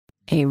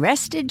A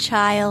rested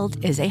child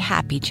is a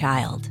happy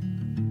child.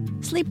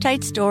 Sleep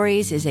Tight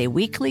Stories is a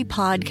weekly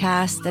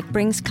podcast that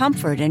brings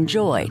comfort and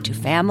joy to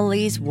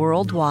families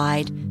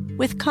worldwide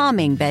with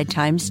calming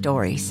bedtime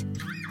stories.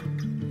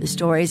 The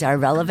stories are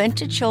relevant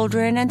to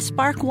children and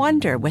spark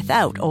wonder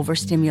without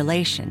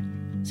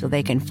overstimulation, so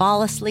they can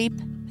fall asleep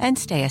and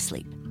stay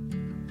asleep.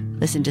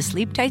 Listen to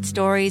Sleep Tight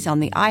Stories on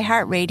the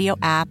iHeartRadio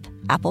app,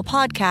 Apple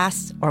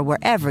Podcasts, or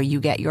wherever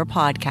you get your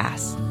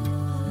podcasts.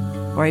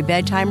 For a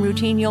bedtime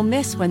routine you'll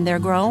miss when they're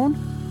grown,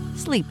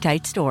 Sleep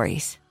Tight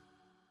Stories.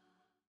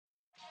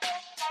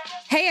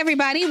 Hey,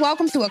 everybody.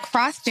 Welcome to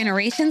Across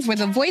Generations, where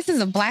the voices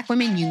of Black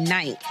women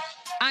unite.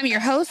 I'm your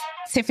host,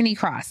 Tiffany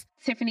Cross.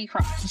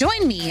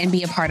 Join me and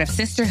be a part of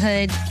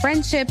sisterhood,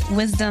 friendship,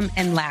 wisdom,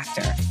 and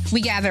laughter.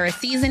 We gather a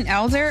seasoned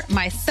elder,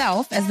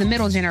 myself as the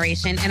middle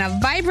generation, and a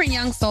vibrant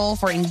young soul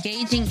for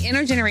engaging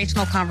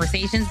intergenerational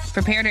conversations.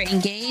 Prepare to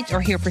engage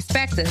or hear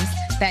perspectives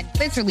that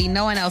literally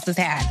no one else has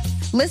had.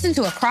 Listen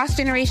to Across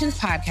Generations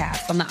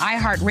podcast on the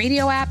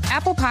iHeartRadio app,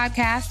 Apple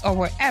Podcasts, or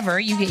wherever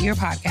you get your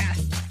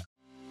podcasts.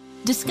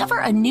 Discover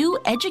a new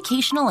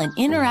educational and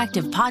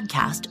interactive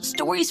podcast,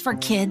 Stories for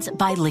Kids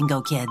by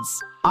Lingo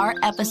Kids. Our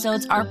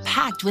episodes are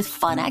packed with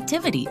fun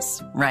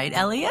activities. Right,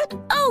 Elliot?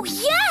 Oh,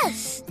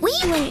 yes! We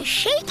went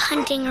shape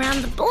hunting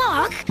around the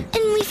block,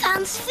 and we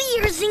found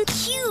spheres and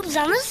cubes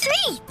on the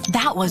street.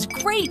 That was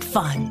great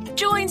fun.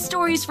 Join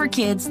Stories for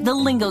Kids, the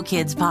Lingo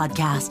Kids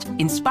podcast,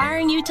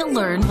 inspiring you to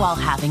learn while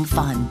having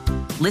fun.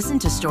 Listen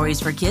to Stories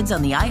for Kids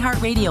on the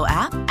iHeartRadio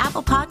app,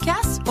 Apple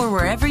Podcasts, or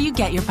wherever you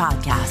get your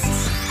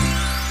podcasts.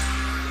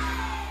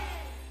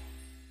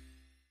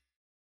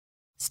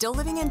 Still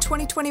living in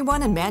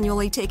 2021 and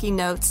manually taking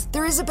notes?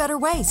 There is a better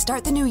way.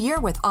 Start the new year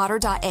with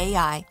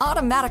Otter.ai.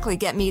 Automatically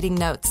get meeting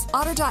notes.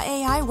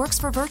 Otter.ai works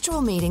for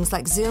virtual meetings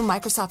like Zoom,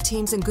 Microsoft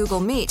Teams, and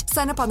Google Meet.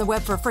 Sign up on the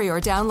web for free or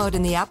download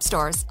in the app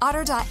stores.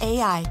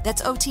 Otter.ai.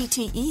 That's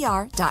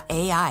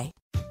OTTER.ai.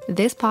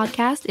 This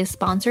podcast is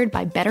sponsored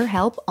by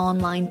BetterHelp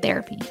Online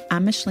Therapy.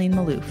 I'm Micheline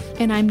Malouf.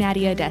 And I'm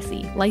Nadia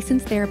Desi,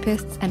 licensed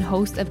therapists and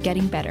host of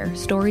Getting Better,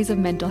 Stories of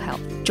Mental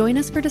Health. Join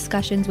us for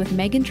discussions with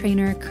Megan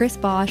Trainor, Chris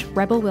Bosch,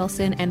 Rebel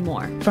Wilson, and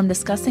more. From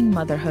discussing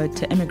motherhood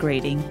to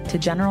immigrating to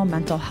general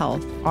mental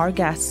health, our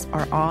guests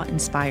are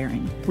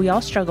awe-inspiring. We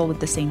all struggle with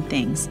the same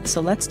things,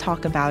 so let's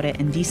talk about it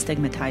and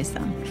destigmatize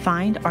them.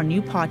 Find our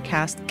new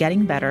podcast,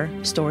 Getting Better,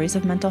 Stories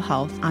of Mental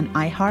Health, on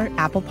iHeart,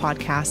 Apple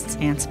Podcasts,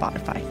 and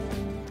Spotify.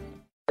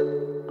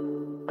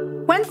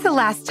 When's the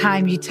last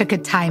time you took a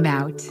time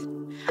out?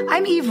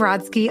 I'm Eve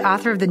Rodsky,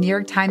 author of the New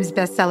York Times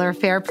bestseller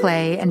Fair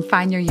Play and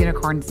Find Your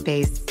Unicorn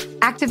Space,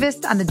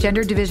 activist on the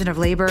Gender Division of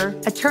Labor,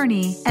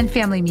 attorney, and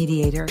family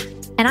mediator.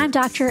 And I'm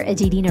Dr.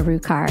 Aditi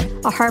Narukar,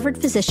 a Harvard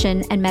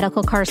physician and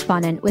medical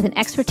correspondent with an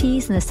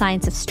expertise in the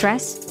science of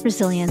stress,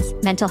 resilience,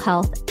 mental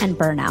health, and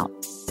burnout.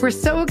 We're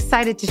so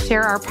excited to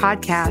share our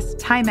podcast,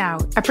 Time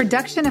Out, a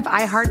production of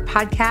iHeart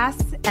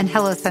Podcasts and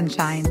Hello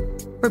Sunshine.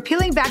 We're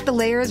peeling back the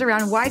layers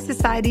around why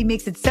society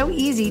makes it so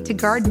easy to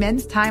guard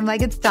men's time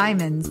like it's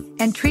diamonds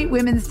and treat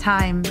women's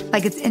time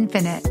like it's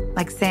infinite,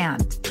 like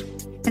sand.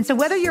 And so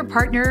whether you're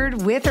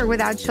partnered with or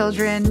without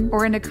children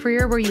or in a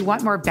career where you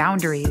want more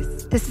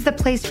boundaries, this is a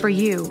place for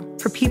you,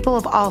 for people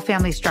of all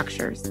family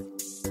structures.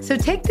 So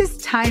take this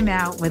time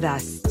out with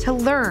us to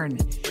learn,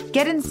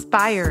 get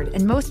inspired,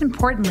 and most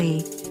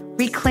importantly,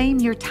 reclaim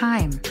your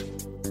time.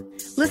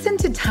 Listen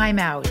to Time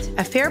Out,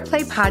 a Fair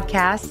Play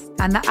podcast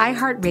on the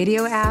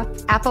iHeartRadio app,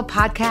 Apple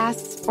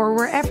Podcasts, or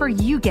wherever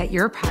you get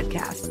your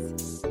podcasts.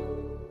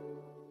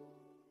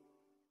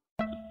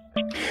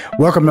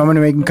 Welcome to Money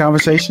Making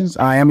Conversations.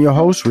 I am your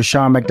host,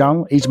 Rashawn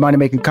McDonald. Each Money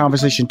Making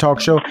Conversation talk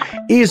show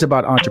is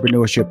about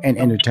entrepreneurship and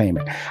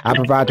entertainment. I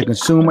provide the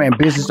consumer and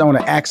business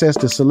owner access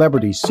to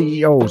celebrities,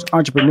 CEOs,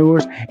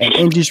 entrepreneurs, and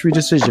industry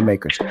decision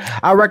makers.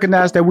 I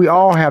recognize that we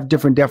all have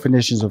different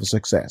definitions of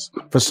success.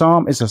 For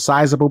some, it's a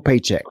sizable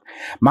paycheck.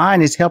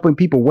 Mine is helping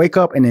people wake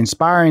up and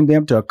inspiring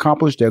them to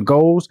accomplish their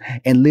goals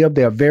and live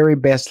their very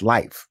best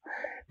life.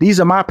 These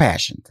are my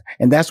passions,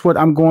 and that's what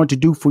I'm going to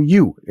do for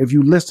you. If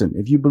you listen,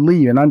 if you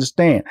believe and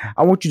understand,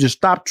 I want you to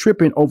stop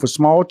tripping over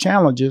small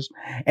challenges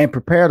and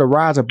prepare to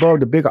rise above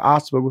the bigger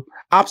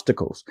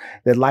obstacles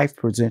that life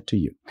presents to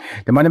you.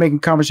 The Money Making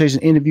Conversation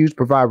interviews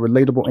provide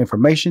relatable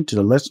information to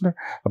the listener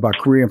about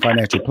career and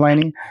financial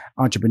planning,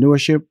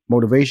 entrepreneurship,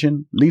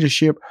 motivation,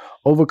 leadership,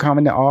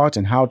 overcoming the odds,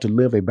 and how to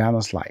live a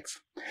balanced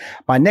life.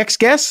 My next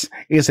guest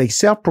is a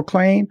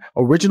self-proclaimed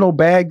original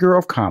bad girl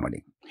of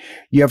comedy.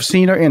 You have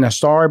seen her in A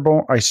Star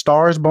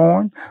is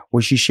Born,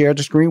 where she shared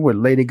the screen with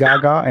Lady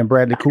Gaga and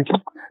Bradley Cooper.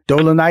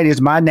 Dolomite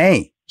Is My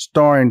Name,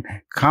 starring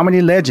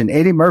comedy legend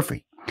Eddie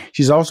Murphy.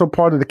 She's also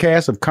part of the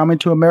cast of Coming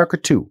to America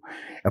 2,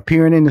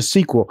 appearing in the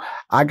sequel,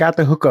 I Got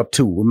the Hookup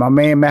 2, with my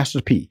man Master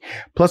P.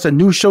 Plus a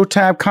new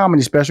Showtime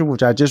comedy special,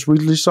 which I just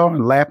recently saw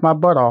and laughed my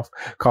butt off,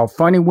 called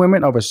Funny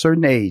Women of a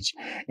Certain Age.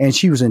 And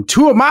she was in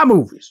 2 of my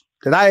movies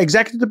that I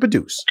executive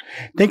produce,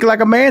 Thinking Like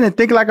a Man and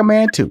Thinking Like a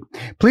Man 2.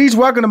 Please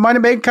welcome to Money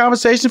Making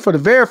Conversation for the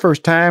very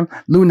first time,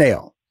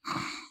 Luenell.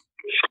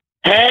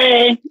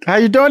 Hey. How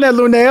you doing there,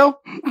 Luenell?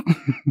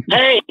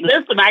 Hey,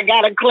 listen, I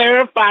got to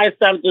clarify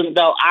something,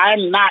 though.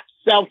 I'm not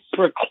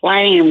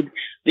self-proclaimed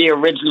the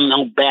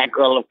original bad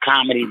girl of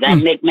comedy. That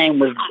nickname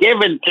was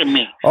given to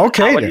me.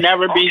 Okay. I would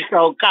never be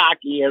so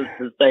cocky as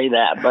to say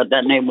that, but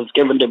that name was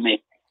given to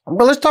me.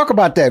 Well, let's talk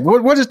about that.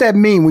 What does that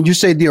mean when you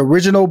say the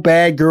original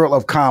bad girl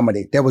of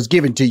comedy that was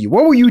given to you?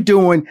 What were you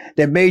doing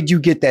that made you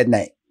get that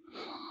name?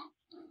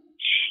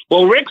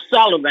 Well, Rick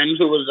Sullivan,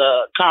 who was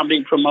a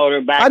comedy promoter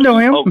back in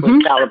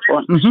Oakland,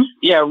 California.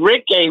 Yeah,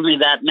 Rick gave me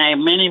that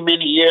name many,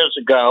 many years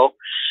ago.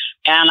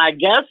 And I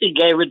guess he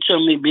gave it to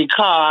me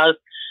because,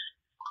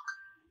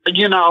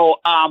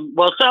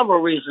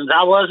 several reasons.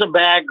 I was a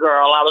bad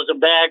girl. I was a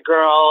bad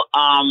girl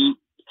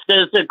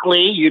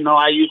physically.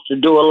 I used to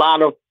do a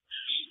lot of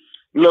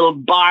little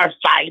bar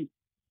fights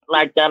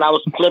like that. I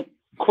was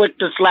quick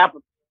to slap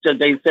if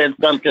they said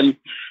something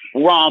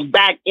wrong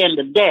back in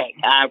the day.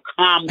 I've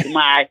calmed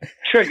my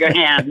trigger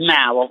hand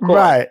now, of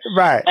course.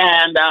 Right.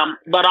 And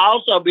but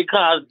also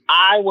because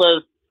I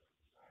was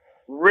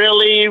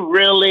really,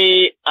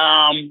 really,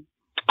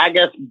 I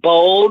guess,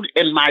 bold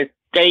in my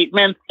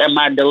statements and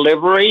my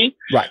delivery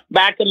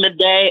back in the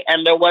day,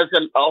 and there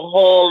wasn't a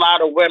whole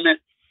lot of women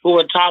who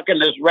were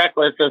talking as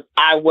reckless as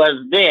I was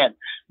then.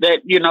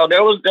 That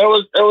there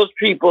was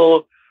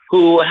people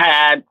who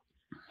had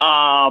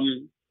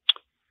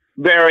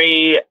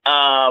very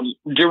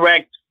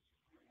direct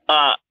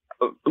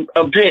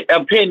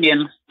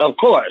opinions, of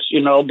course,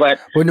 but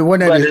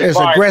wasn't as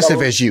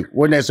aggressive as you.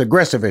 Wasn't as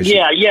aggressive as you.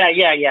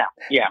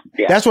 Yeah.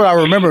 That's what I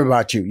remember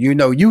about you.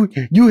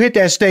 You hit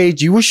that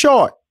stage. You were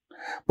short,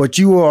 but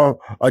you were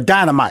a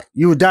dynamite.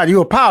 You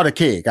were a powder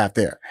keg out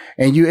there,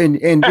 and you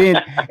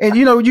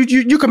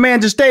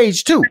command the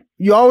stage too.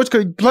 You always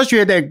could. Plus, you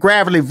had that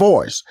gravelly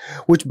voice,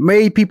 which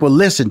made people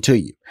listen to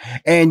you,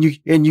 and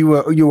you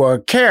were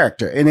a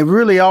character. And it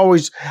really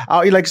always,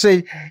 like I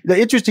say, the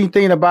interesting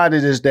thing about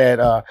it is that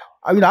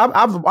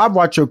I've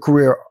watched your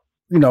career.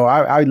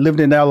 I lived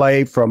in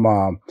LA from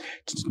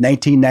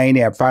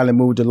 1990. I finally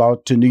moved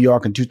to New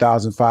York in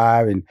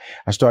 2005, and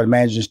I started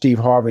managing Steve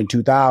Harvey in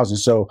 2000.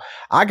 So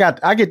I got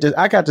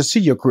to see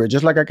your career,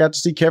 just like I got to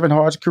see Kevin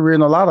Hart's career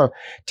and a lot of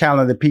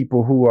talented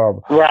people who have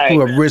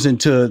risen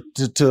to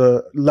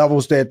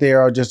levels that they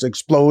are just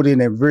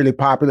exploding and really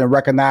popular and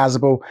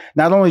recognizable,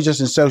 not only just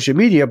in social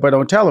media but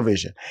on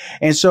television.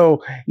 And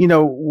so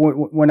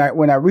when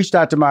I reached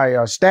out to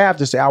my staff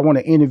to say I want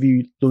to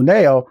interview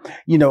Luenell,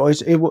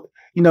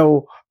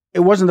 it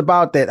wasn't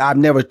about that I've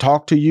never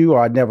talked to you or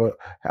I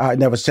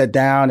never sat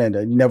down and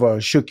never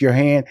shook your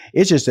hand.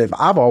 It's just that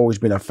I've always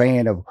been a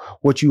fan of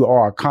what you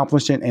are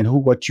accomplishing and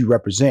what you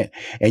represent.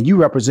 And you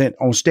represent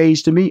on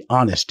stage to me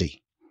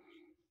honesty.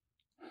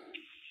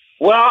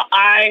 Well,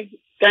 I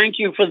thank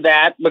you for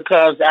that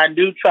because I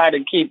do try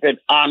to keep it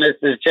honest.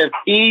 It's just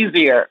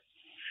easier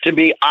to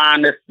be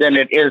honest than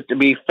it is to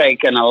be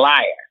fake and a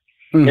liar.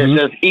 It's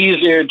just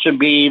easier to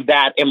be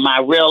that in my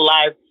real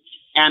life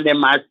and in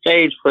my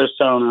stage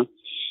persona.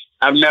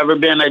 I've never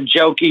been a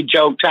jokey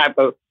joke type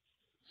of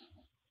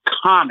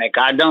comic.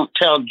 I don't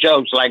tell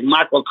jokes like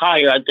Michael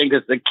Collier. I think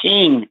is the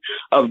king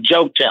of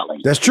joke telling.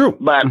 That's true.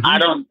 But I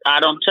don't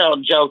tell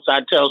jokes.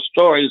 I tell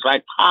stories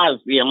like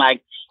Cosby and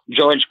like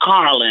George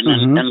Carlin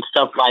and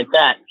stuff like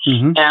that.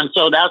 And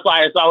so that's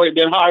why it's always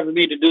been hard for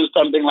me to do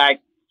something like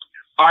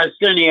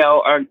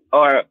Arsenio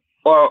or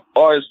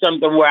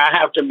something where I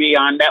have to be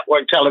on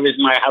network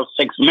television where I have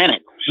 6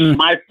 minutes.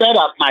 My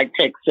setup might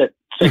take 6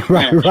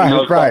 minutes.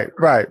 Right.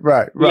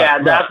 Yeah,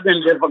 that's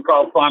been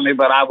difficult for me,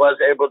 but I was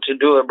able to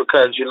do it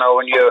because,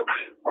 when you're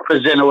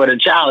presented with a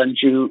challenge,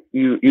 you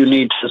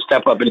need to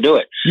step up and do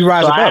it. You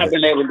rise above it. I have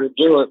been able to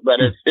do it, but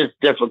it's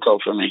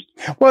difficult for me.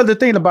 Well, the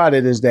thing about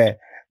it is that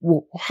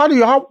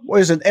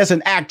as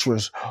an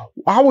actress,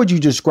 how would you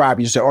describe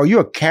yourself? Are you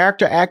a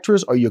character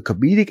actress? Are you a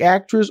comedic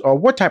actress? Or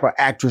what type of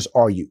actress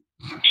are you?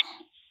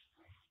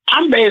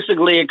 I'm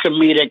basically a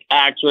comedic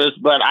actress,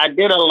 but I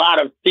did a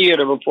lot of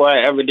theater before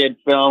I ever did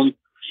film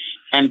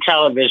and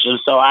television.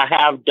 So I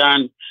have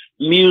done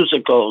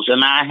musicals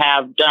and I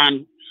have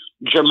done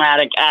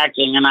dramatic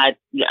acting. And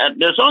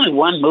there's only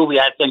one movie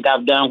I think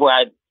I've done where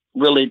I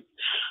really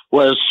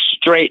was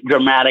straight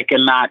dramatic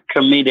and not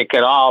comedic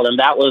at all. And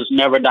that was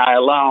Never Die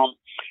Alone.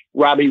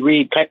 Robbie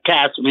Reed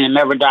cast me in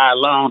Never Die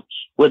Alone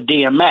with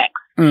DMX.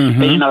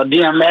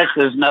 DMX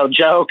is no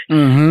joke.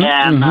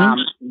 And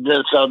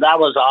so that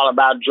was all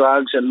about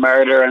drugs and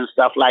murder and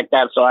stuff like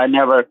that. So I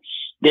never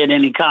did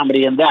any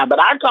comedy in that. But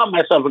I call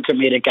myself a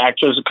comedic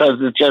actress because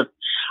it's just,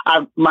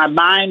 my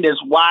mind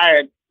is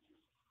wired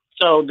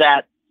so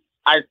that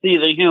I see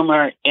the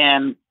humor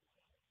in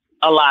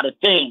a lot of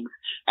things.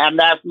 And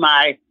that's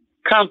my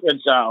comfort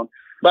zone.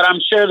 But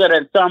I'm sure that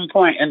at some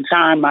point in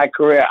time in my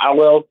career, I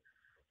will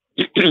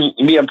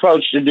be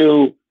approached to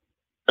do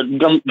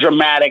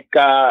dramatic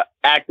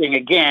acting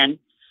again.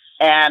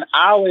 And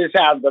I always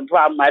have the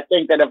problem. I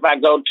think that if I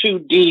go too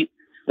deep,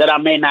 that I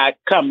may not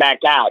come back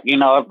out.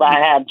 If I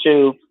had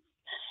to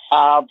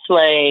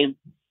play,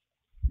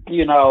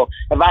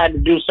 if I had to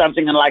do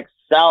something in like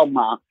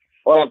Selma,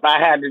 or if I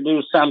had to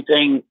do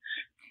something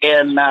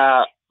in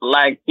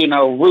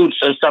Roots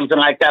or something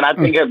like that. I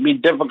think it'd be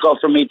difficult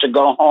for me to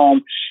go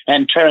home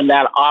and turn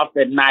that off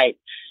at night.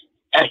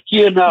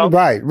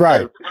 Right.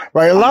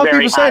 A lot of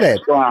people say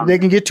that they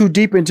can get too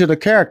deep into the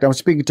character. I'm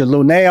speaking to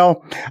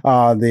Luenell,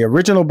 the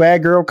original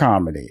Bad Girl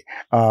comedy.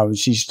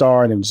 She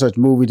starred in such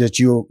movies that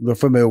you're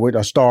familiar with: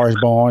 A Star Is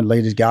Born,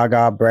 Lady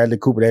Gaga, Bradley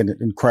Cooper,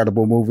 that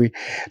incredible movie.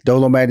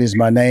 Dolomite Is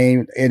My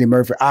Name, Eddie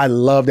Murphy. I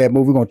love that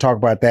movie. We're going to talk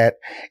about that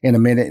in a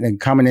minute. And then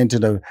coming into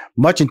the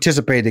much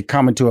anticipated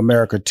Coming to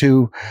America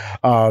 2.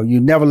 You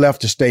never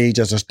left the stage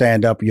as a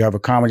stand-up. You have a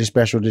comedy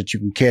special that you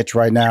can catch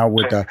right now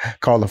with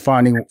called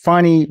The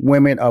Funny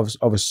Women of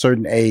a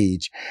Certain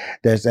Age.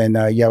 You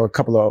have a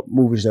couple of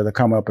movies that are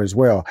coming up as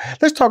well.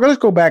 Let's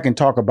go back and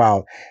talk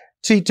about,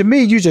 to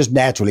me, you're just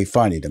naturally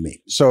funny to me.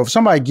 So if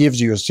somebody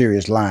gives you a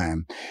serious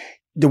line,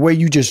 the way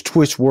you just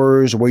twist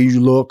words, the way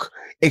you look,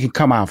 it can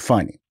come out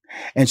funny.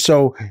 And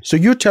so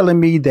you're telling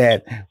me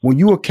that when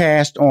you were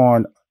cast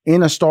on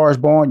In A Star Is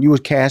Born, you were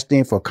cast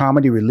in for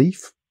comedy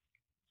relief?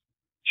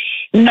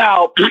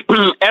 No,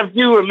 if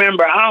you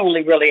remember, I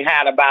only really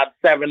had about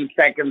 7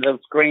 seconds of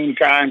screen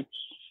time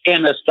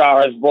in A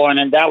Star Is Born,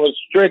 and that was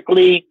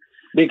strictly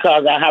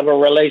because I have a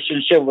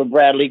relationship with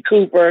Bradley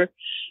Cooper,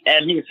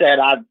 and he said,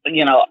 I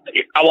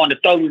want to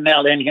throw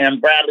Luenell in here,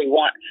 and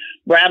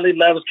Bradley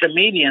loves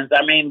comedians.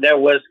 I mean, there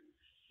was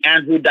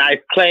Andrew Dice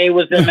Clay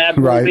was in that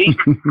movie,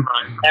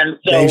 and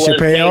so Dave was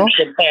Chappelle.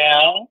 Dave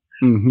Chappelle,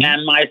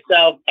 and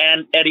myself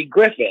and Eddie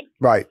Griffin.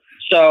 Right.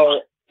 So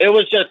it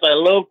was just a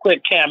little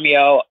quick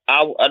cameo.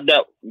 I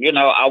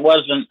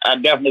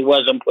definitely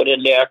wasn't put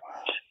in there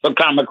for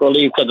comic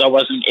relief because I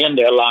wasn't in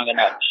there long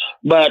enough.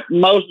 But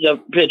most of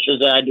the pictures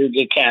that I do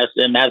get cast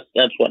in, that's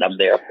what I'm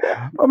there for.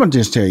 I'm going to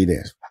just tell you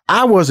this.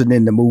 I wasn't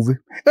in the movie.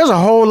 There's a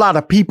whole lot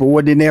of people who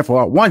weren't in there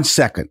for 1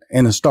 second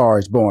in A Star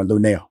Is Born,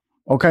 Luenell.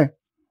 Okay?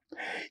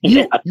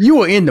 You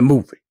were in the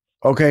movie.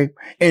 Okay?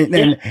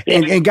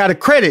 And got a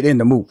credit in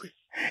the movie.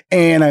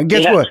 And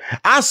guess what?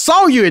 I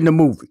saw you in the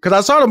movie because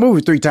I saw the movie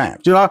 3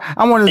 times. You know,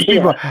 I'm one of those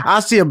people. I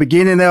see a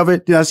beginning of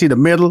it, then I see the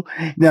middle,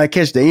 then I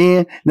catch the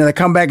end, then I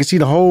come back and see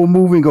the whole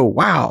movie and go,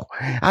 wow,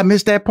 I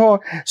missed that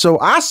part. So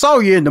I saw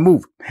you in the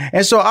movie.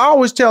 And so I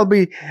always tell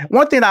me,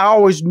 one thing I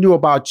always knew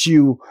about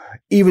you,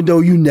 even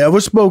though you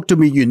never spoke to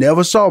me, you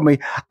never saw me,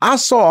 I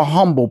saw a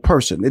humble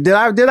person. Did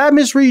I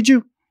misread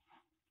you?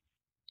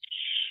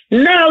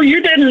 No,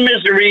 you didn't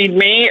misread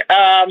me.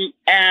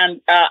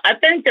 And I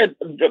think that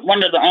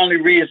one of the only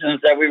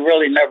reasons that we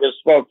really never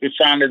spoke to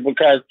Sean is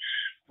because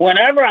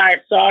whenever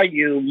I saw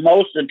you,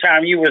 most of the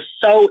time you were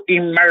so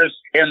immersed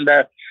in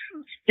the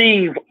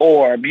Steve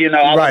orb. You know,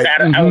 I was at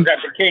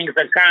the Kings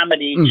of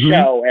Comedy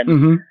show,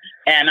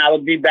 and I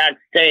would be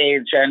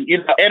backstage, and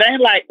it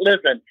ain't like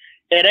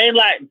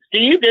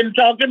Steve didn't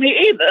talk to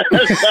me either.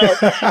 So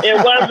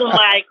it wasn't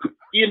like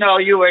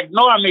you were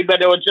ignoring me, but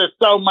there was just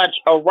so much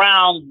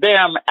around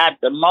them at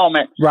the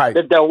moment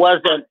that there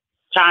wasn't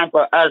time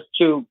for us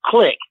to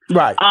click.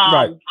 Right.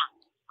 I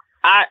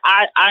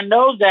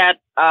know that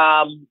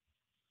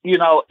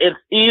it's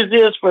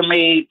easiest for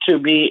me to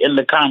be in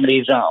the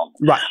comedy zone.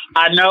 Right.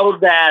 I know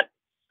that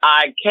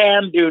I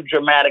can do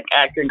dramatic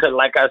acting because,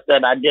 like I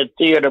said, I did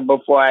theater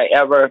before I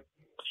ever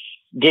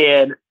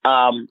did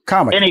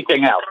comedy,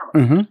 anything else.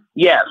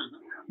 Yes,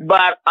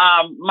 but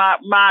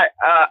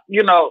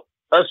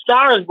A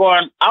Star Is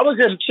Born, I was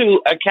in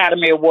 2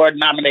 Academy Award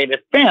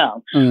nominated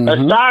films. A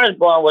Star Is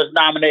Born was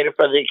nominated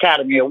for the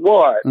Academy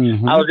Award.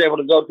 I was able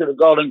to go to the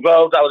Golden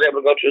Globes. I was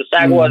able to go to the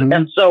SAG Awards,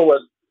 and so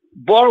was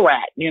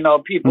Borat.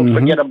 People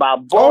forget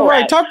about Borat. Oh,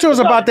 right. Talk to us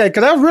about that,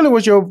 because that really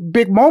was your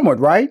big moment,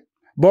 right?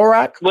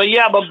 Borat? Well,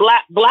 yeah, but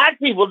black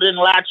people didn't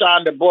latch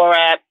on to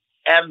Borat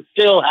and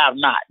still have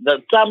not.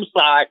 Some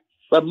saw it,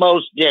 but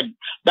most didn't.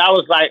 That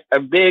was like a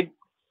big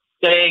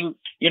thing,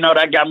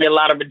 that got me a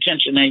lot of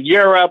attention in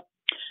Europe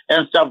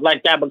and stuff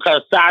like that,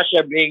 because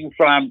Sasha, being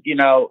from,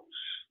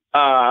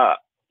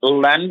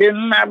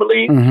 London, I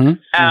believe,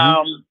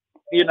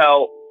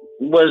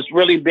 was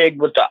really big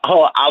with the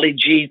whole Ali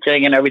G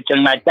thing and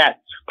everything like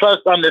that. Plus,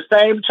 on the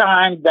same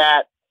time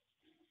that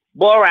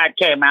Borat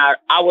came out,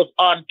 I was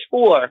on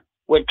tour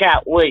with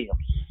Cat Williams.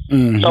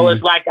 So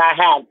it's like I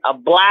had a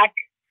black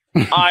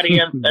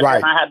audience and then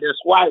I had this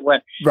white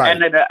one.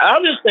 And then the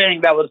other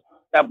thing that was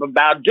up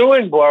about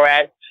doing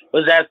Borat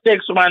was that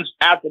 6 months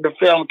after the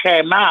film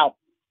came out,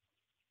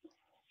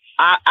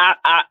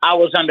 I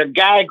was under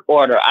gag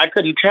order. I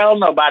couldn't tell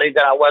nobody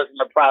that I wasn't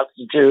a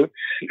prostitute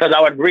because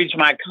I would breach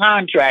my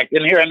contract.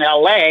 And here in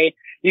LA,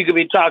 you could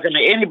be talking to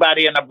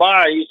anybody in a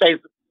bar. You say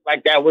something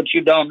like that. What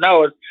you don't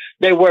know is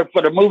they work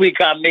for the movie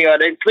company, or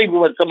they sleeping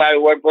with somebody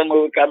who works for a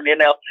movie company,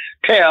 and they'll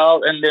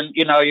tell, and then,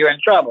 you're in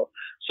trouble.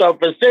 So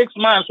for 6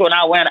 months when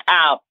I went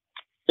out,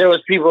 there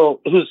was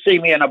people who see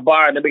me in a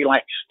bar and they'd be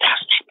like,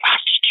 that's that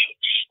prostitute.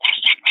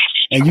 That's that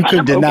prostitute. And you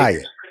couldn't deny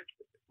it.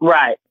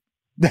 Right.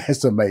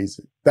 That's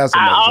amazing. That's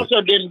amazing. I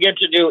also didn't get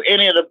to do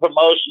any of the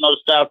promotional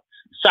stuff.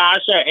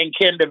 Sasha and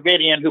Ken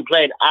Davidian, who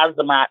played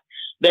Azamat,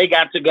 they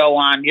got to go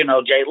on,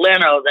 Jay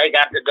Leno. They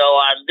got to go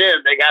on this.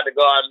 They got to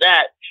go on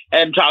that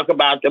and talk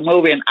about the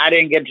movie. And I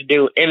didn't get to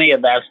do any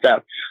of that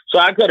stuff. So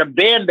I could have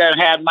been there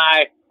and had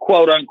my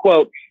quote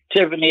unquote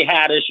Tiffany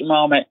Haddish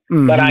moment,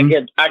 but I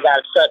got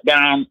shut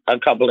down a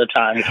couple of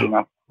times,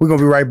 We're going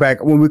to be right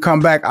back. When we come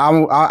back,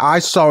 I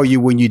saw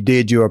you when you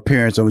did your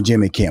appearance on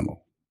Jimmy Kimmel.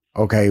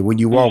 Okay, when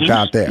you walked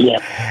out there.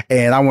 Yeah.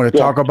 And I want to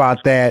talk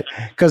about that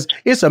because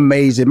it's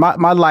amazing.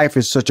 My life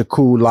is such a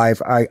cool life.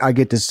 I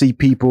get to see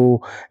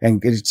people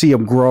and see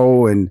them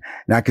grow and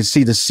I can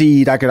see the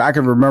seed. I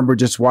can remember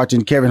just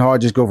watching Kevin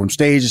Hart just go from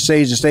stage to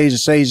stage to stage to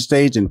stage to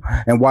stage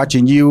and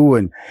watching you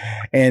and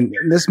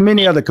there's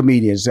many other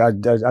comedians. I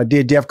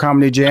did Def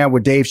Comedy Jam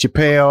with Dave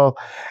Chappelle.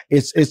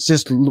 It's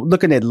just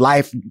looking at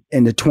life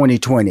in the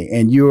 2020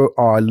 and you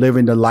are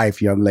living the life,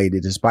 young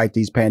lady, despite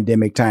these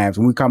pandemic times.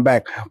 When we come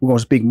back, we're going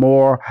to speak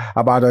more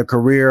about her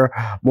career,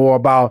 more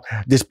about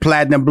this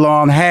platinum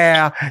blonde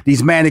hair,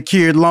 these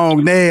manicured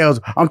long nails.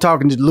 I'm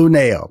talking to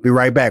Luenell. Be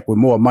right back with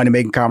more Money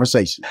Making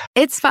Conversation.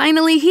 It's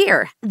finally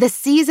here, the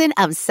season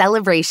of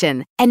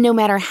celebration. And no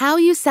matter how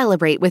you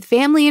celebrate with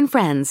family and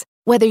friends,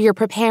 whether you're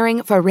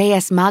preparing for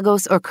Reyes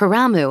Magos or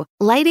Karamu,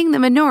 lighting the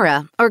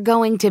menorah, or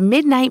going to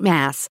midnight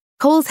mass,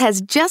 Kohl's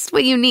has just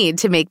what you need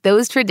to make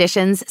those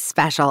traditions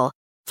special.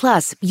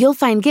 Plus, you'll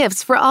find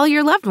gifts for all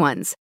your loved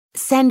ones.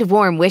 Send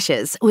warm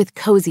wishes with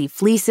cozy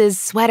fleeces,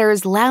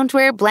 sweaters,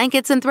 loungewear,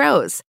 blankets, and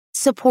throws.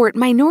 Support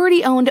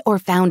minority-owned or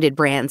founded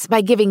brands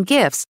by giving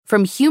gifts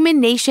from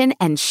Human Nation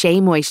and Shea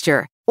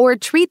Moisture. Or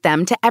treat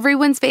them to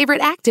everyone's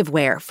favorite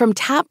activewear from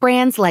top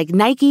brands like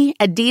Nike,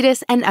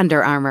 Adidas, and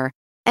Under Armour.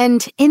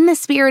 And in the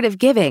spirit of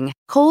giving,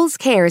 Kohl's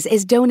Cares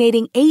is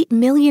donating $8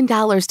 million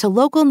to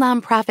local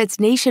nonprofits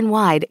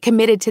nationwide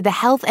committed to the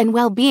health and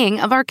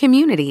well-being of our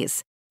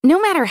communities. No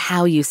matter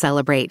how you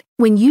celebrate,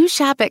 when you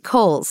shop at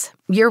Kohl's,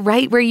 you're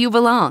right where you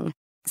belong.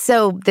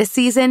 So this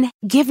season,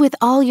 give with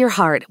all your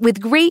heart with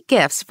great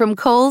gifts from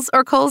Kohl's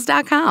or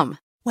Kohls.com.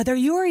 Whether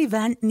your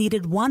event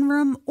needed one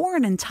room or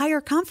an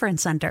entire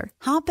conference center,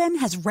 Hopin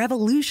has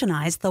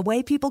revolutionized the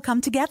way people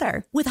come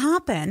together. With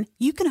Hopin,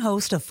 you can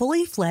host a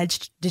fully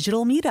fledged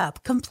digital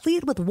meetup,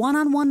 complete with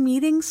one-on-one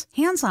meetings,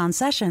 hands-on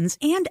sessions,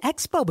 and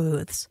expo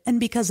booths. And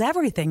because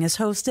everything is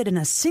hosted in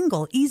a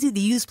single,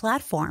 easy-to-use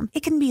platform,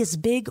 it can be as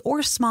big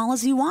or small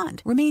as you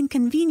want, remain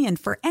convenient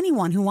for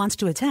anyone who wants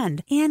to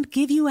attend, and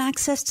give you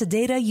access to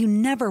data you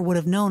never would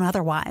have known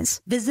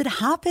otherwise. Visit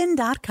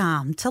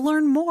hopin.com to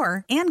learn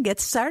more and get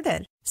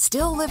started.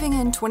 Still living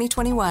in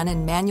 2021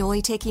 and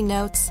manually taking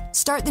notes?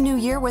 Start the new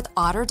year with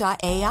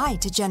Otter.ai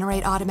to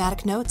generate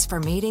automatic notes for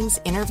meetings,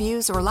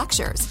 interviews, or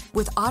lectures.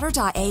 With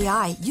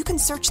Otter.ai, you can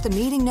search the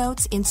meeting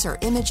notes,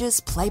 insert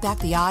images, play back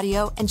the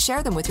audio, and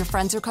share them with your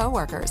friends or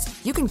coworkers.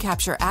 You can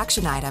capture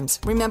action items,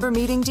 remember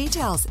meeting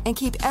details, and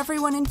keep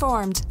everyone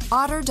informed.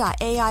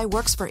 Otter.ai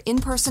works for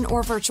in-person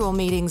or virtual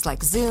meetings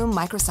like Zoom,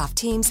 Microsoft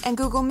Teams, and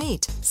Google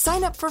Meet.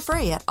 Sign up for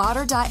free at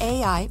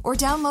Otter.ai or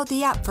download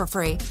the app for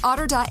free.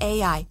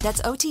 Otter.ai. That's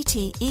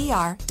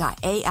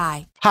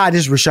OTTER.ai. Hi, this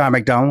is Rushion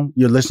McDonald.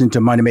 You're listening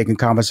to Money Making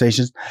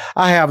Conversations.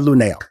 I have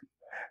Luenell,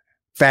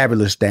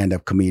 fabulous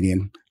stand-up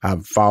comedian.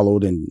 I've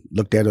followed and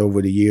looked at her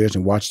over the years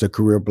and watched her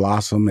career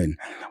blossom. And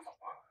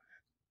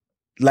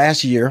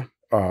last year,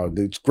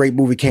 this great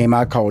movie came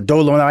out called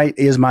Dolomite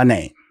Is My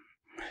Name,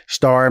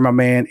 starring my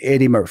man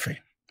Eddie Murphy.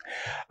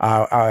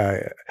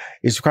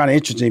 It's kind of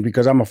interesting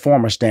because I'm a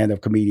former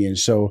stand-up comedian,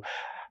 so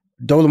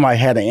Dolomite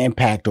had an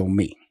impact on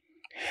me.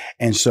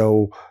 And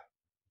so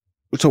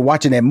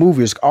watching that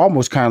movie is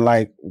almost kind of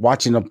like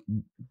watching a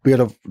bit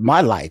of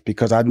my life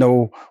because I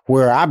know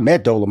where I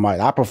met Dolomite.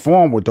 I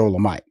performed with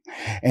Dolomite.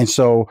 And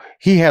so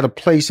he had a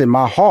place in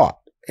my heart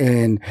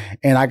and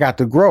I got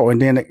to grow.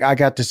 And then I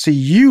got to see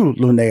you,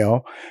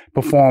 Luenell,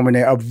 performing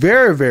a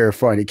very, very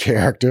funny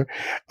character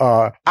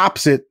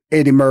opposite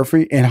Eddie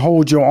Murphy and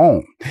hold your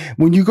own.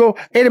 When you go,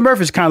 Eddie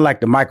Murphy is kind of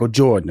like the Michael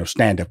Jordan of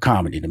stand-up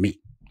comedy to me.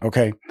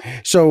 Okay.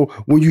 So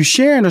when you're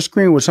sharing a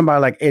screen with somebody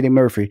like Eddie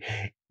Murphy,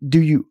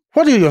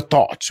 what are your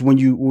thoughts when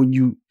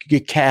you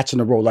get cast in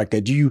a role like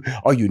that?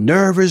 Are you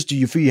nervous? Do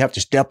you feel you have to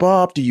step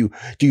up?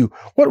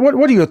 What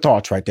are your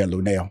thoughts right there,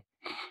 Luenell?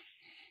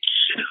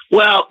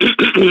 Well,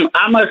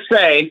 I must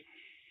say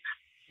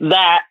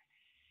that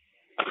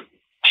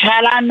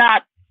had I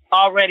not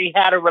already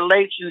had a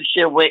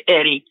relationship with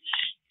Eddie,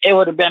 it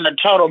would have been a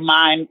total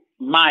mind.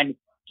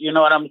 You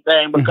know what I'm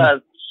saying?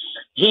 Because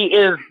he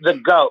is the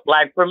GOAT.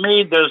 Like for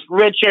me, there's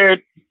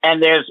Richard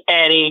and there's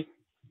Eddie.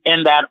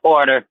 In that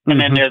order,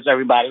 and then there's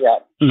everybody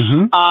else.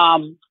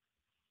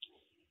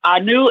 I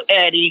knew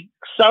Eddie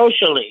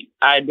socially.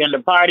 I'd been to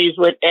parties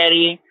with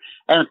Eddie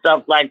and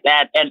stuff like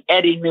that, and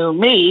Eddie knew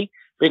me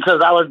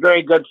because I was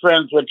very good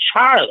friends with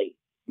Charlie.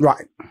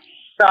 Right.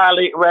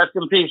 Charlie, rest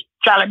in peace.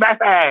 Charlie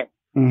Murphy.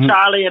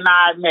 Charlie and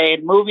I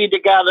made movie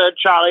together.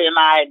 Charlie and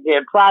I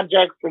did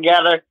projects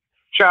together.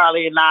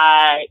 Charlie and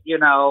I,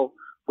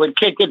 would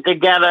kick it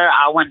together.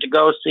 I went to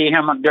go see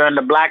him during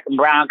the Black and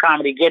Brown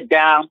Comedy Get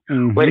Down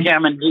with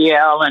him and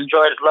DL and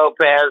George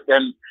Lopez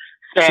and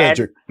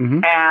Cedric.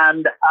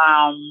 And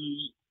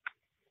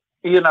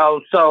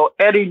so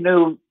Eddie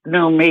knew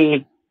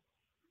me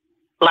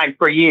like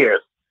for years.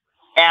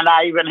 And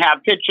I even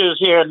have pictures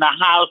here in the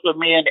house with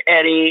me and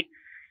Eddie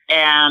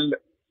and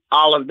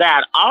all of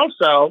that.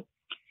 Also,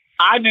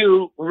 I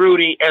knew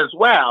Rudy as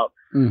well.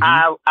 Mm-hmm.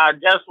 I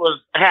just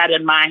had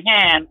in my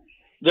hand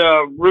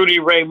the Rudy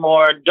Ray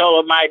Moore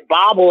Dolomite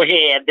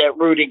bobblehead that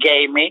Rudy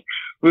gave me.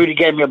 Rudy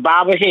gave me a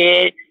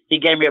bobblehead. He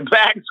gave me a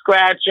back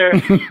scratcher.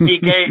 He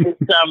gave me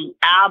some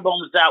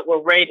albums that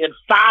were rated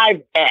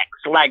 5X,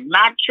 like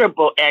not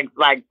triple X,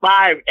 like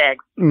 5X.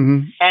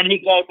 Mm-hmm. And he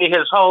gave me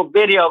his whole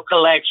video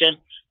collection,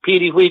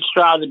 Petey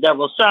Wheatstraw, The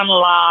Devil's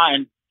Son-in-Law,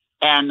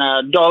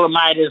 and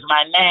Dolomite Is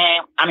My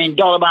Name. I mean,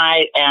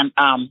 Dolomite and,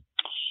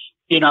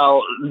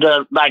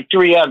 the like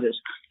 3 others.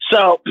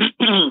 So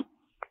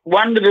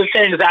one of the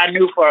things I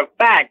knew for a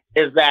fact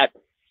is that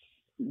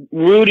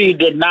Rudy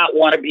did not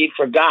want to be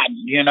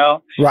forgotten,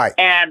 Right.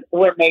 And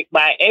when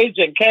my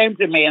agent came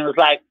to me and was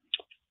like,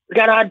 "We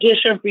got an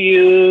audition for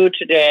you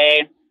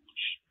today,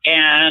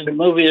 and the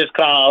movie is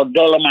called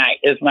Dolomite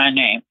Is My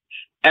Name."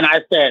 And I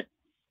said,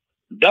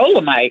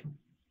 "Dolomite?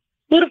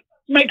 Who's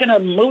making a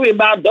movie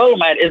about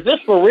Dolomite? Is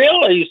this for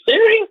real? Are you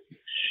serious?"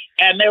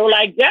 And they were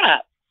like, "Yeah."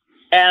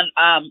 And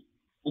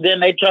then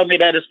they told me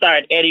that it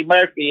starred Eddie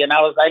Murphy, and I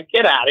was like,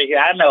 "Get out of here.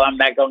 I know I'm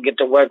not going to get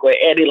to work with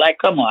Eddie. Like,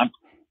 come on.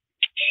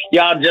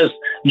 Y'all just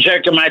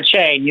jerking my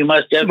chain. You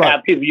must just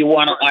have people you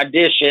want to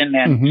audition,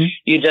 and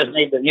you just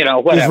need to,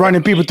 whatever." Just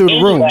running people through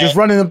the room. Just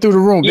running them through the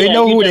room. They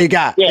know who they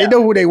got. Yeah. They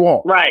know who they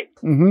want. Right.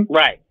 Mm-hmm.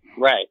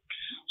 Right.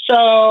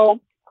 So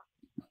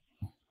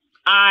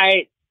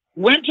I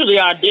went to the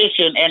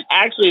audition, and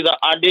actually the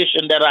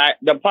audition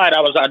the part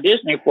I was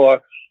auditioning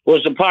for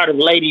was the part of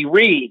Lady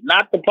Reed,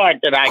 not the part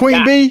that I got.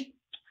 Queen Bee?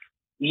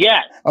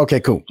 Yes. Okay,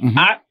 cool. Mm-hmm.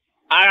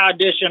 I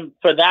auditioned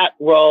for that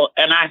role,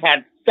 and I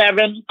had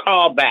 7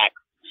 callbacks.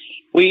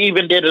 We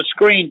even did a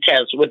screen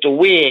test with the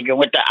wig and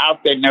with the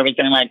outfit and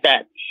everything like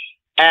that.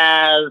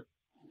 As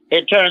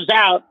it turns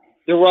out,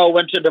 the role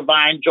went to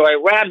Divine Joy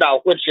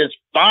Randolph, which is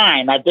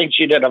fine. I think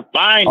she did a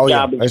fine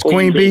job as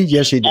Queen Bee.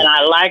 Yes, she did. And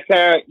I like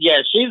her.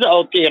 Yes, she's an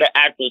old theater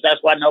actress.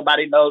 That's why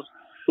nobody knows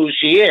who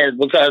she is,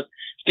 because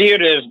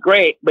theater is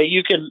great, but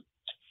you can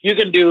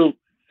do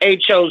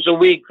 8 shows a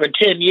week for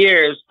 10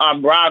 years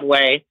on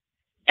Broadway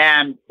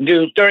and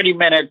do 30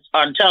 minutes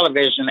on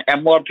television,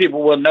 and more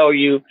people will know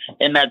you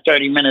in that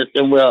 30 minutes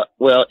than will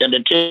in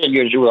the 10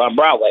 years you were on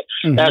Broadway.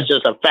 Mm-hmm. That's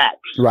just a fact.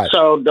 Right.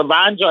 So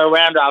Divine Joy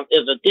Randolph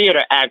is a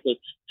theater actress.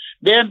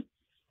 Then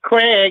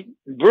Craig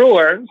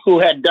Brewer, who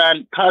had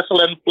done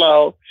Hustle and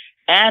Flow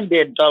and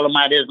did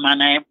Dolomite Is My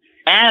Name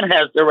and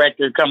has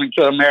directed Coming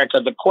to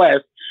America, The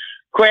Quest.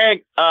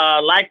 Craig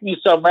liked me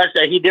so much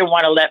that he didn't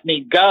want to let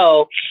me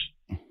go.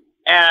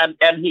 And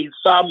he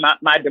saw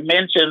my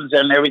dimensions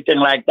and everything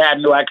like that,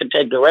 knew I could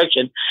take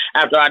direction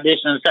after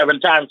auditioning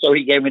 7 times. So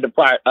he gave me the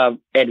part of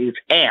Eddie's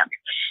aunt.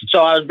 So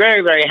I was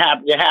very, very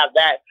happy to have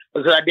that,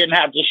 because I didn't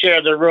have to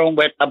share the room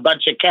with a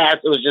bunch of cast.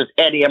 It was just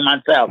Eddie and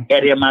myself.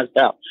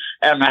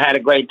 And I had a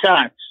great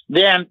time.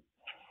 Then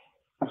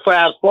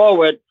fast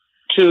forward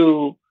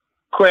to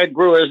Craig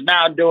Brewer is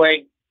now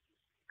doing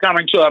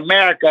Coming to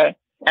America,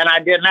 and I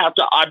didn't have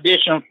to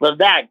audition for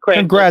that. Craig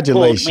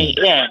Congratulations. Pulled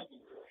me in.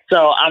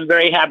 So I'm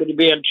very happy to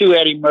be in 2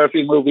 Eddie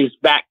Murphy movies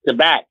back to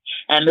back.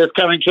 And this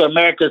Coming to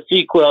America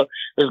sequel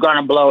is going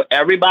to blow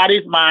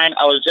everybody's mind.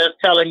 I was just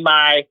telling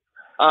my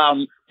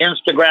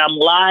Instagram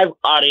Live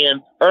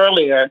audience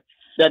earlier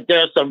that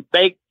there's some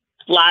fake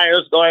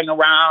flyers going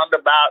around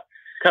about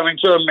Coming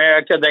to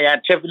America. They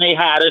had Tiffany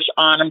Haddish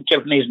on them.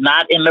 Tiffany's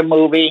not in the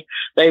movie.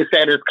 They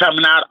said it's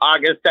coming out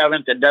August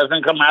 7th. It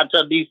doesn't come out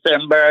till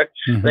December.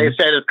 Mm-hmm. They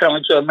said it's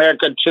Coming to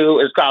America 2.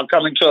 It's called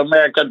Coming to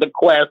America, The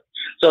Quest.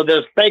 So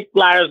there's fake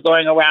flyers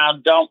going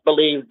around. Don't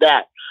believe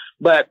that.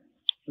 But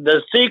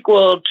the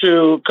sequel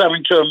to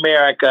Coming to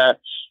America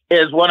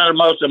is one of the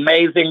most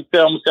amazing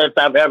film sets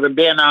I've ever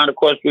been on. Of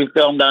course, we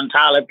filmed on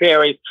Tyler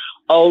Perry's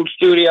old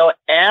studio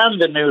and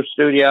the new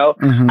studio.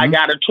 Mm-hmm. I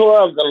got a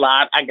tour of the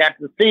lot. I got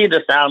to see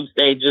the sound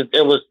stages.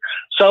 It was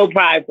so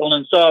prideful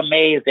and so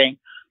amazing.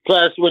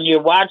 Plus, when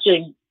you're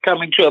watching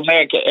Coming to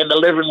America in the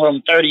living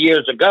room 30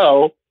 years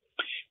ago,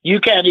 you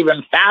can't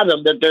even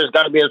fathom that there's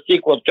going to be a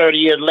sequel 30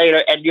 years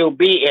later and you'll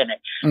be in it.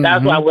 Mm-hmm.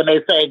 That's why when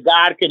they say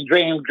God can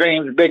dream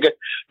dreams bigger,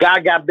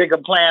 God got bigger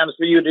plans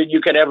for you than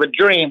you could ever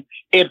dream,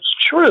 it's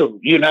true,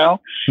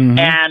 Mm-hmm.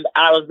 And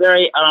I was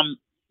very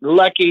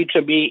lucky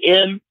to be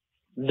in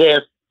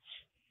this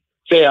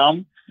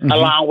film, mm-hmm.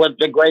 along with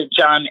the great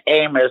John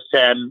Amos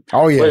and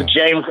with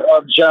James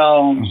Earl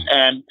Jones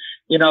and,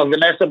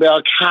 Vanessa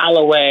Bell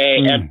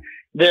Calloway. And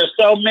there's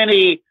so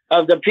many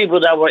of the people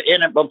that were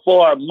in it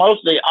before.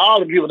 Mostly all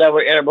the people that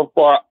were in it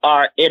before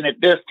are in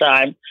it this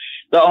time.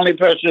 The only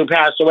person who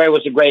passed away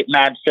was the great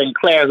Matt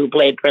Sinclair, who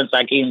played Prince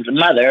Akeem's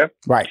mother.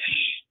 Right.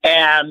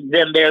 And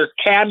then there's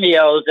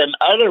cameos and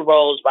other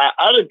roles by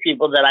other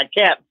people that I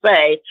can't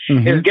say.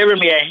 It's giving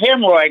me a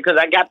hemorrhoid because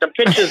I got the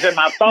pictures in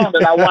my phone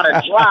that I want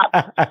to drop.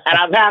 And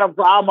I've had them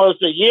for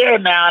almost a year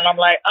now. And I'm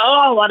like, oh,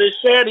 I want to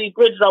share these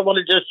pictures. I want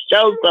to just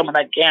show them, and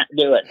I can't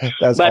do it.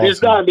 That's but awesome. It's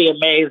going to be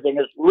amazing.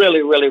 It's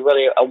really, really,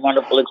 really a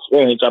wonderful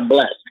experience. I'm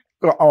blessed.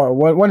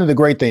 One of the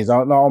great things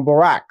on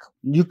Barack,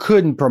 you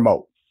couldn't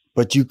promote,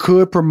 but you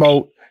could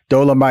promote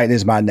Dolomite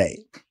Is My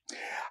Name.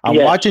 I'm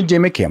watching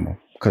Jimmy Kimmel.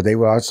 Because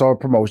I saw a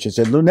promotion,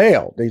 said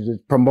Luenell, they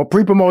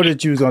pre-promoted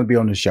that you was going to be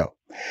on the show.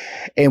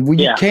 And when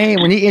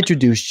when he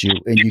introduced you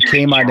and you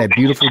came out in that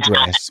beautiful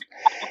dress,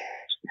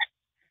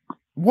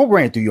 what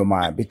ran through your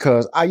mind?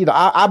 Because I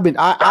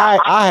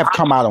have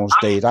come out on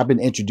stage. I've been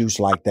introduced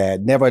like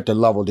that, never at the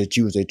level that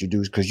you was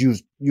introduced, because you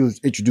was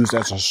introduced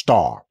as a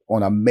star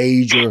on a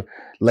major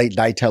late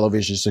night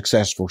television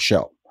successful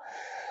show.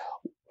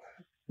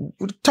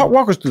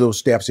 Walk us through those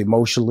steps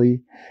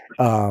emotionally,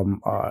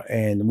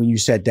 and when you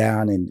sat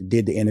down and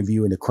did the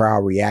interview and the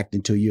crowd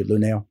reacting to you,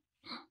 Luenell.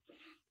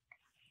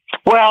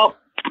 Well,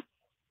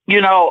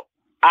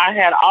 I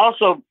had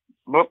also,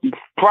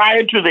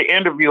 prior to the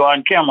interview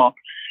on Kimmel,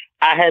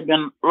 I had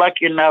been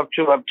lucky enough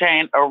to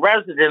obtain a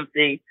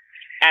residency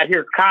at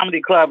his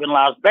comedy club in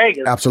Las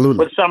Vegas.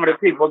 Absolutely. But some of the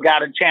people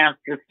got a chance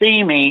to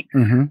see me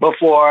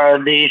before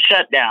the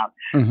shutdown.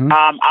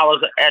 I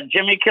was at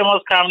Jimmy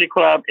Kimmel's Comedy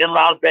Club in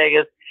Las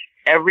Vegas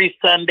every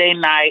Sunday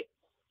night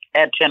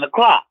at 10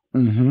 o'clock.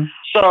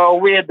 So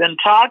we had been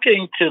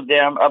talking to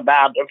them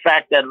about the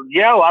fact that,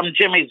 I'm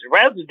Jimmy's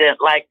resident.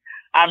 Like,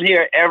 I'm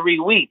here every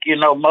week.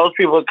 Most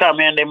people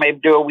come in, they may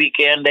do a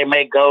weekend, they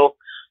may go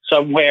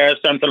somewhere or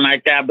something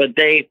like that. But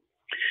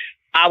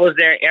I was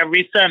there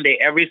every Sunday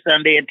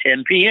at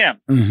 10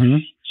 p.m.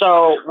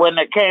 So when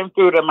it came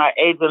through to my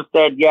agent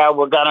said,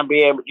 we're going to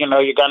be able,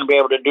 you're going to be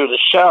able to do the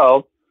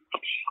show,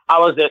 I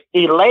was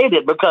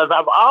elated because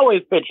I've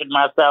always pictured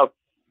myself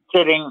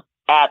sitting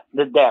at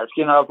the desk.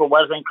 If it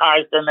wasn't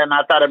Carson, then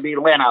I thought it'd be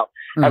Leno.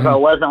 If it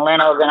wasn't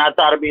Leno, then I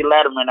thought it'd be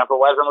Letterman. If it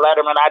wasn't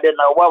Letterman, I didn't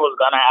know what was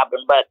going to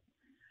happen. But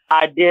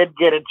I did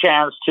get a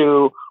chance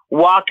to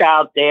walk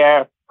out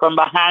there from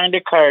behind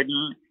the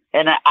curtain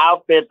in an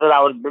outfit that I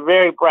was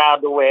very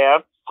proud to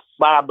wear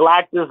by a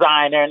Black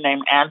designer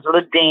named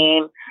Angela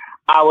Dean.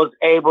 I was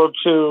able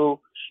to,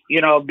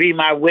 be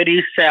my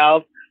witty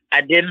self.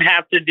 I didn't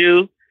have to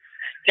do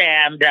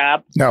stand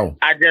up. No.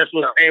 I just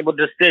was able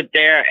to sit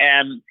there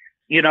and,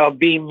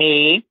 be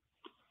me.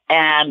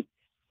 And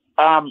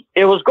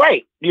it was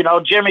great.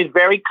 Jimmy's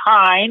very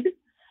kind.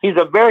 He's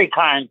a very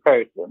kind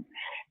person.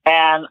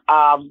 And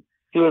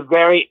he was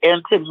very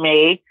into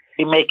me.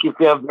 He make you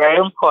feel very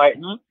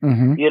important.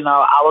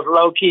 I was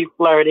low-key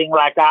flirting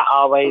like I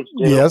always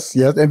do. Yes.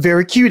 And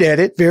very cute at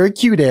it.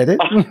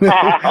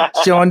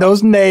 Showing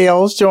those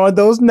nails.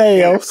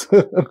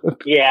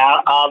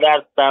 Yeah, all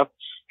that stuff.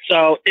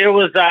 So it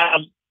was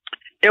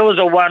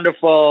a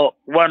wonderful,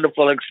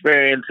 wonderful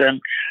experience. And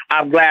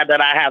I'm glad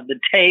that I have the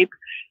tape.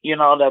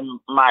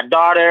 My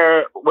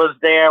daughter was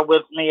there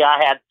with me.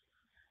 I had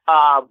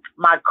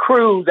my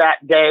crew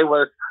that day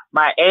was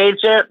my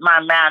agent,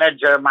 my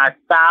manager, my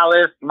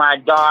stylist, my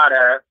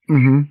daughter,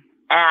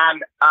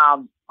 and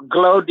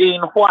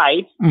Glodine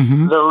White,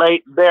 the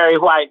late Barry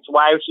White's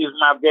wife. She's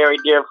my very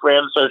dear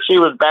friend. So she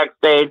was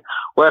backstage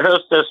with her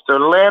sister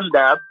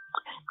Linda,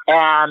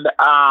 and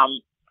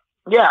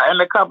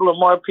and a couple of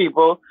more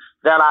people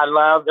that I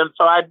loved. And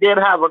so I did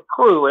have a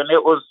crew, and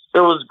it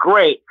was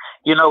great.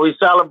 We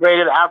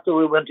celebrated after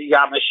we went to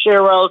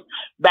Yamashiro's,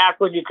 back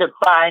when you could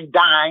find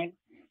dimes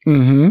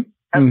and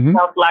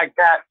stuff like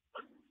that.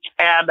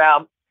 And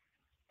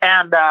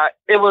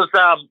it was,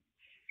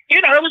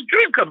 it was a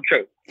dream come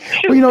true.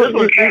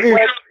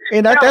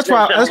 And that's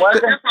why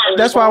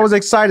I was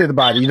excited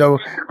about it.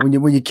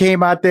 When you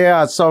came out there,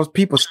 I saw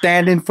people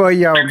standing for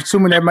you. I'm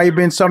assuming that may have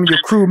been some of your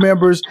crew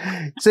members.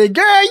 Say,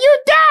 "Girl, you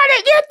done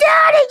it!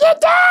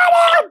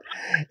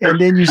 And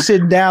then you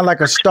sitting down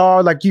like a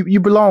star, like you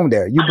belong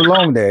there. You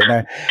belong there.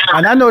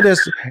 And I know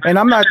this. And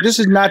this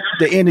is not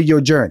the end of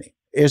your journey.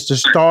 It's the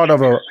start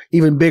of a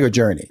even bigger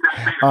journey.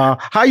 How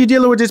are you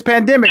dealing with this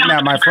pandemic now,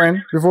 my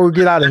friend? Before we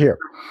get out of here.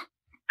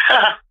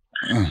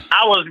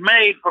 I was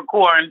made for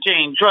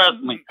quarantine.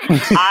 Trust me.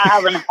 I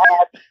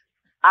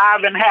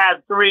haven't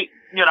had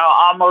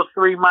almost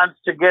 3 months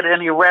to get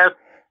any rest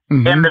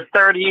in the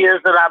 30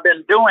 years that I've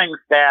been doing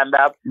stand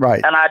up.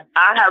 Right. And I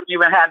haven't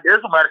even had this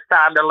much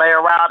time to lay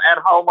around at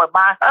home with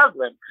my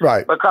husband.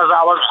 Right. Because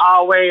I was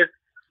always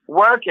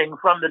working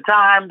from the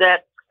time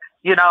that,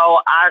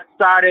 I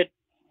started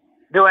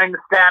doing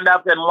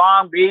stand-up in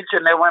Long Beach,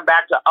 and then went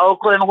back to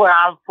Oakland, where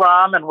I'm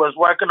from, and was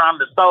working on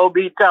the Soul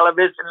Beat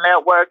Television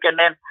Network, and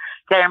then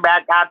came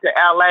back out to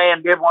L.A.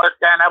 and did more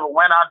stand-up and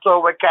went on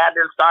tour with Cat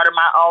and started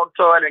my own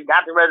tour and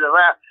got the rest of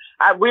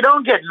that. We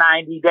don't get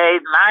 90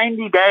 days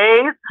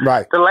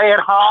right. to lay at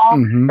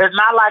home. It's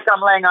not like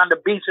I'm laying on the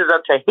beaches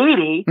of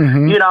Tahiti.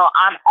 I'm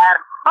at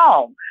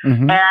home.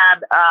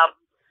 And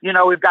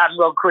we've gotten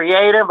real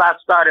creative. I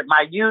started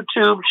my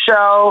YouTube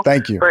show.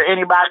 Thank you. For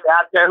anybody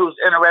out there who's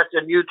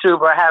interested in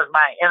YouTube or has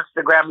my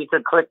Instagram, you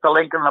can click the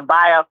link in the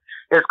bio.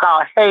 It's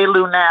called Hey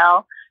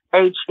Luenell,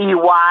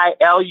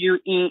 HeyLuenell.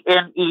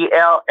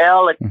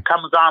 It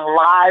comes on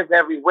live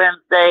every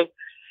Wednesday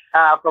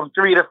from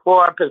 3 to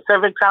 4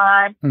 Pacific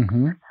time.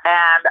 Mm-hmm.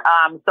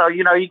 And so,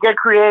 you get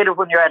creative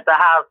when you're at the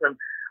house. And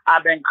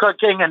I've been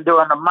cooking and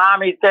doing the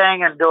mommy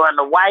thing and doing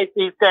the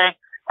wifey thing.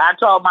 I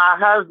told my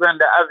husband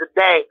the other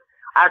day,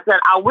 I said,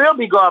 I will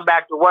be going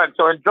back to work,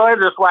 so enjoy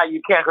this while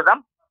you can, because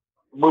I'm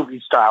a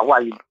movie star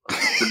while you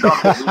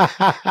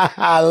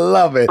I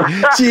love it.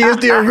 She is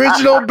the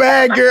original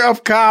bad girl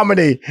of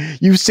comedy.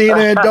 You've seen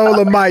her in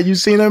Dolomite. You've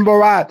seen her in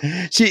Borat.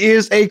 She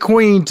is a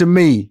queen to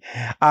me.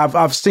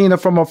 I've seen her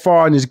from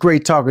afar, and it's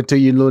great talking to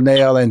you,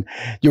 Luenell, and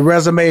your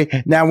resume.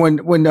 Now, when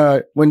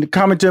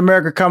Coming to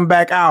America come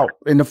back out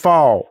in the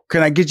fall,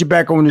 can I get you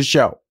back on the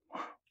show?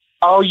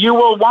 Oh, you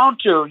will want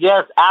to.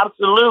 Yes,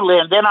 absolutely.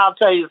 And then I'll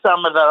tell you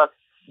some of the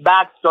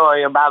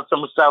backstory about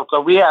some stuff,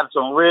 because we had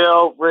some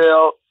real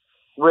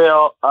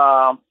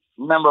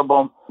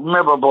memorable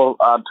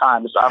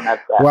times on that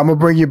set. Well, I'm going to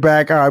bring you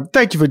back.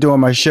 Thank you for doing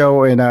my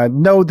show. And I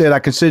know that I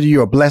consider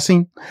you a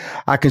blessing.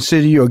 I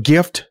consider you a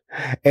gift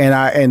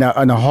and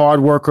a hard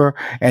worker.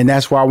 And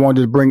that's why I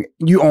wanted to bring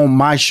you on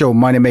my show,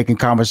 Money Making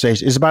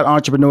Conversation. It's about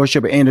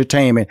entrepreneurship and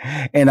entertainment.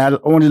 And I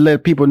want to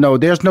let people know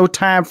there's no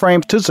time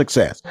frame to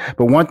success.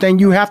 But one thing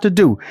you have to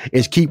do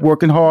is keep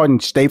working hard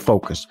and stay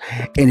focused.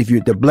 And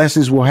the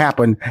blessings will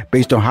happen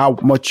based on how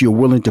much you're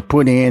willing to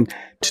put in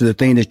to the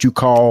thing that you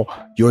call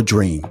your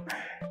dream.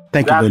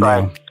 Thank you,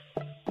 Luenell.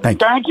 Right.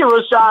 Thank you,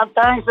 Rushion.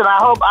 Thanks. And I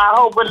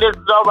hope when this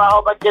is over, I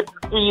hope I get to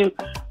see you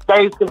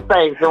face to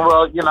face, and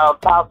we'll,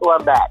 toss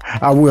one back.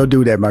 I will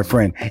do that, my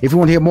friend. If you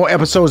want to hear more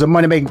episodes of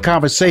Money Making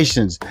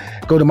Conversations,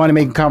 go to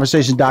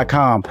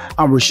moneymakingconversation.com.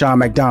 I'm Rushion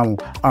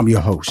McDonald. I'm your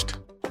host.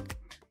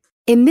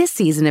 In this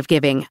season of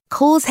giving,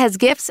 Kohl's has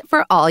gifts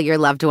for all your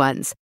loved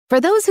ones.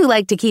 For those who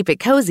like to keep it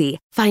cozy,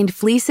 find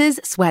fleeces,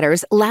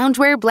 sweaters,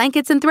 loungewear,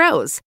 blankets, and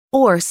throws.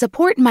 Or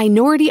support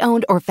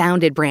minority-owned or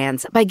founded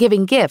brands by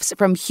giving gifts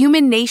from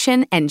Human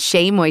Nation and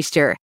Shea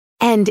Moisture.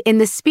 And in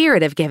the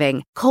spirit of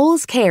giving,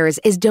 Kohl's Cares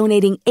is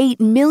donating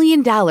 $8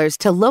 million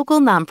to local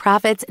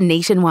nonprofits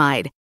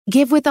nationwide.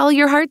 Give with all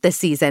your heart this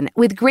season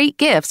with great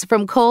gifts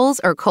from Kohl's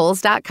or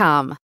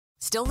Kohls.com.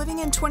 Still living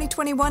in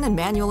 2021 and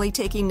manually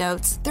taking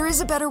notes? There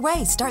is a better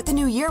way. Start the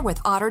new year with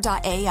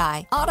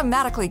Otter.ai.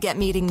 Automatically get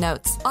meeting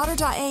notes.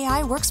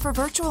 Otter.ai works for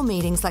virtual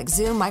meetings like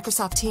Zoom,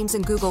 Microsoft Teams,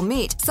 and Google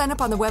Meet. Sign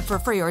up on the web for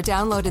free or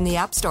download in the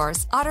app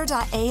stores.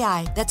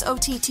 Otter.ai. That's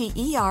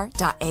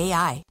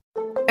OTTER.ai.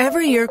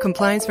 Every year,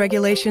 compliance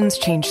regulations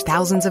change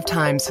thousands of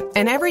times.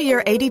 And every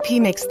year,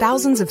 ADP makes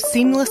thousands of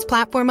seamless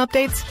platform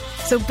updates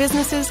so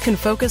businesses can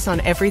focus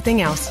on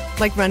everything else,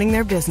 like running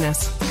their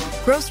business.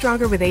 Grow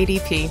stronger with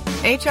ADP,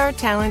 HR,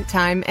 talent,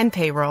 time, and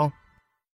payroll.